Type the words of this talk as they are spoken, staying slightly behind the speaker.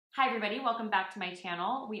Hi everybody, welcome back to my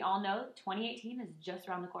channel. We all know 2018 is just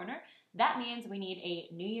around the corner. That means we need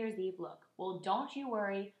a New Year's Eve look. Well, don't you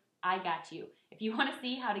worry, I got you. If you want to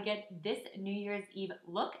see how to get this New Year's Eve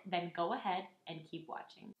look, then go ahead and keep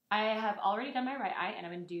watching. I have already done my right eye and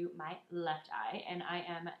I'm going to do my left eye, and I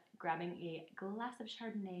am grabbing a glass of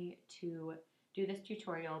Chardonnay to do this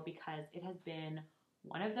tutorial because it has been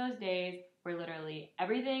one of those days where literally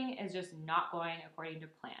everything is just not going according to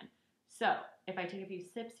plan. So, if I take a few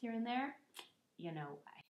sips here and there, you know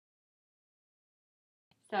why.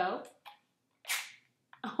 So,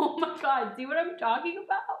 oh my god, see what I'm talking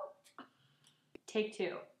about? Take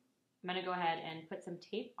two. I'm going to go ahead and put some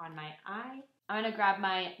tape on my eye. I'm going to grab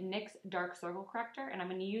my NYX Dark Circle Corrector, and I'm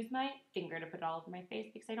going to use my finger to put it all over my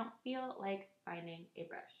face because I don't feel like finding a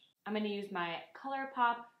brush. I'm going to use my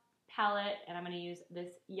ColourPop palette, and I'm going to use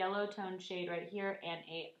this yellow tone shade right here and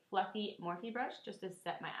a fluffy Morphe brush just to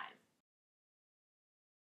set my eyes.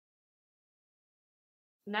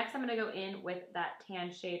 Next, I'm going to go in with that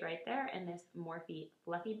tan shade right there and this Morphe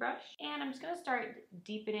fluffy brush. And I'm just going to start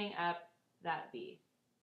deepening up that V.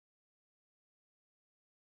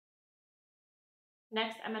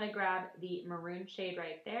 Next, I'm going to grab the maroon shade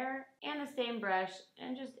right there and the same brush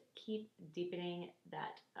and just keep deepening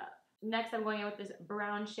that up. Next, I'm going in with this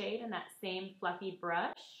brown shade and that same fluffy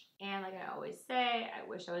brush. And like I always say, I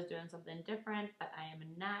wish I was doing something different, but I am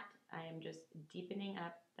not. I am just deepening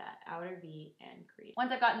up that outer V and crease.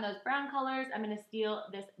 Once I've gotten those brown colors, I'm going to steal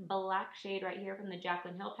this black shade right here from the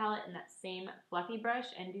Jaclyn Hill palette and that same fluffy brush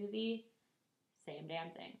and do the same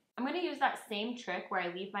damn thing. I'm going to use that same trick where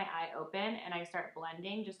I leave my eye open and I start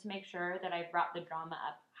blending just to make sure that I've brought the drama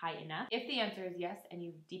up high enough. If the answer is yes and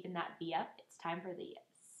you've deepened that V up, it's time for the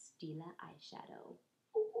Stila eyeshadow.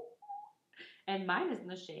 And mine is in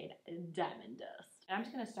the shade Diamond Dust. And I'm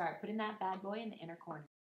just going to start putting that bad boy in the inner corner.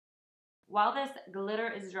 While this glitter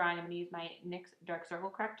is drying, I'm going to use my NYX Dark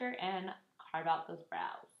Circle Corrector and carve out those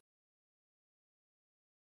brows.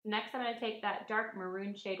 Next, I'm going to take that dark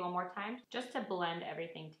maroon shade one more time just to blend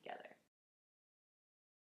everything together.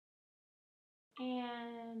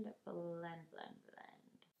 And blend, blend,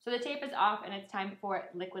 blend. So the tape is off and it's time for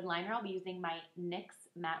liquid liner. I'll be using my NYX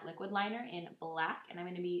matte liquid liner in black, and I'm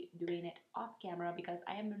going to be doing it off camera because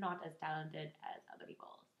I am not as talented as other people.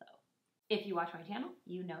 So if you watch my channel,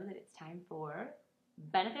 you know that it's time for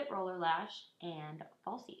Benefit Roller Lash and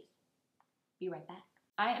Falsies. Be right back.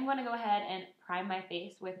 I am going to go ahead and prime my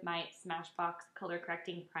face with my Smashbox Color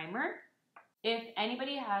Correcting Primer. If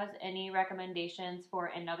anybody has any recommendations for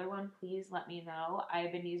another one, please let me know.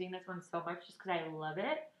 I've been using this one so much just because I love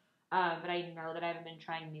it, but I know that I haven't been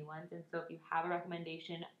trying new ones, and so if you have a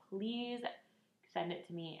recommendation, please send it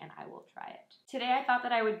to me and I will try it. Today I thought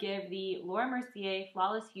that I would give the Laura Mercier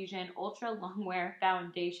Flawless Fusion Ultra Longwear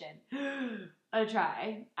Foundation a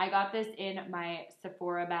try. I got this in my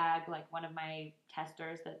Sephora bag, like one of my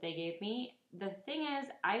testers that they gave me. The thing is,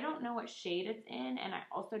 I don't know what shade it's in, and I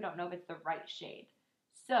also don't know if it's the right shade.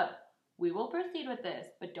 So, we will proceed with this,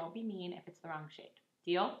 but don't be mean if it's the wrong shade.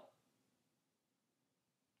 Deal?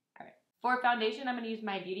 Alright. For foundation, I'm going to use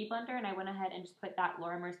my Beauty Blender, and I went ahead and just put that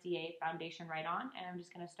Laura Mercier foundation right on, and I'm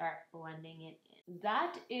just going to start blending it in.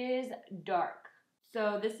 That is dark.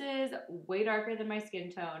 So, this is way darker than my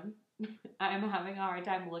skin tone. I'm having a hard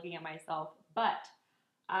time looking at myself, but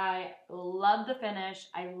I love the finish.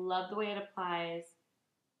 I love the way it applies.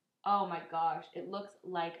 Oh my gosh, it looks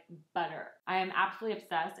like butter. I am absolutely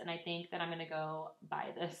obsessed, and I think that I'm going to go buy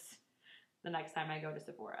this the next time I go to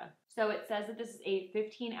Sephora. So it says that this is a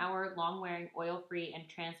 15-hour long-wearing, oil-free, and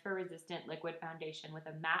transfer-resistant liquid foundation with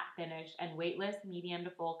a matte finish and weightless medium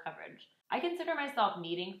to full coverage. I consider myself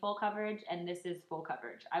needing full coverage, and this is full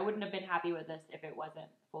coverage. I wouldn't have been happy with this if it wasn't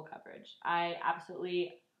full coverage. I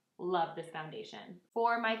absolutely love this foundation.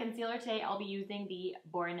 For my concealer today, I'll be using the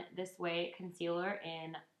Born This Way concealer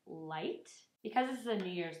in light. Because this is a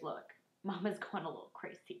New Year's look, Mama's going a little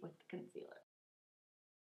crazy with the concealer.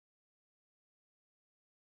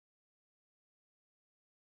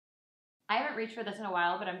 I haven't reached for this in a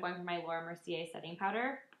while, but I'm going for my Laura Mercier setting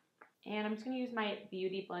powder. And I'm just going to use my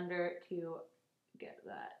Beauty Blender to get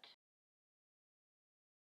that.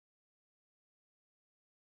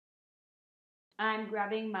 I'm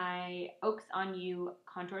grabbing my Oaks on You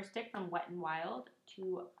contour stick from Wet n Wild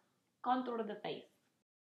to contour the face.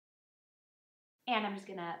 And I'm just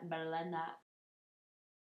going to blend that.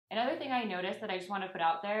 Another thing I noticed that I just want to put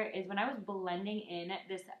out there is when I was blending in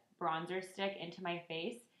this bronzer stick into my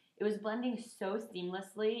face, it was blending so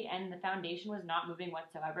seamlessly and the foundation was not moving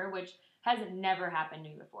whatsoever, which has never happened to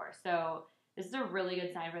me before. So this is a really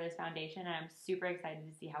good sign for this foundation, and I'm super excited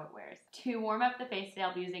to see how it wears. To warm up the face today,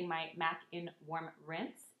 I'll be using my MAC in Warm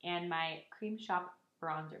Rinse and my Cream Shop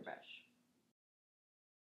bronzer brush.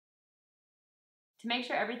 To make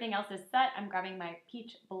sure everything else is set, I'm grabbing my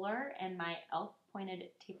Peach Blur and my e.l.f. pointed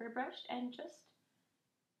taper brush and just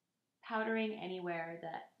powdering anywhere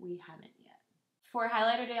that we haven't yet. For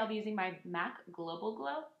highlighter day, I'll be using my MAC Global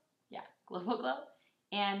Glow. Yeah, Global Glow.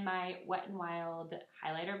 And my Wet n Wild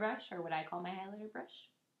highlighter brush, or what I call my highlighter brush.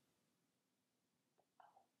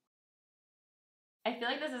 I feel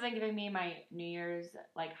like this isn't giving me my New Year's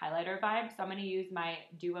like highlighter vibe, so I'm going to use my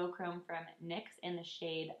Duochrome from NYX in the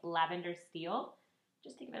shade Lavender Steel,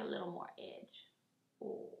 just to give it a little more edge.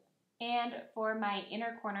 Ooh. And for my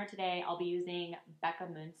inner corner today, I'll be using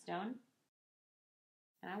BECCA Moonstone.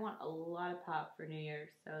 And I want a lot of pop for New Year's,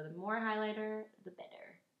 so the more highlighter, the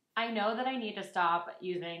better. I know that I need to stop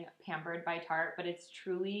using Pampered by Tarte, but it's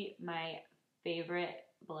truly my favorite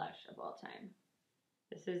blush of all time.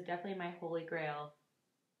 This is definitely my holy grail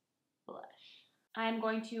blush. I'm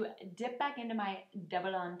going to dip back into my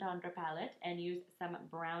Double Entendre palette and use some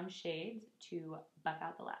brown shades to buff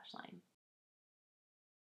out the lash line.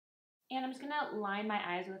 And I'm just going to line my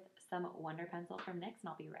eyes with some Wonder Pencil from NYX, and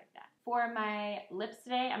I'll be right back. For my lips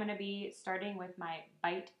today, I'm going to be starting with my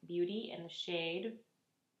Bite Beauty in the shade,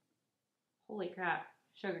 holy crap,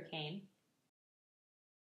 Sugarcane.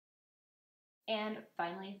 And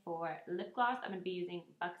finally for lip gloss, I'm going to be using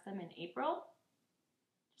Buxom in April,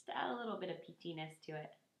 just to add a little bit of peachiness to it.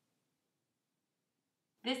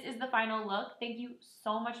 This is the final look. Thank you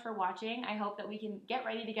so much for watching. I hope that we can get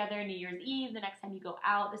ready together New Year's Eve, the next time you go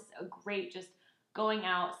out. This is a great just going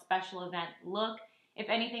out special event look. If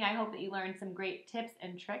anything, I hope that you learned some great tips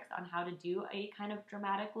and tricks on how to do a kind of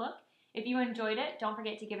dramatic look. If you enjoyed it, don't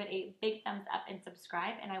forget to give it a big thumbs up and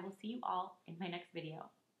subscribe, and I will see you all in my next video.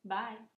 Bye.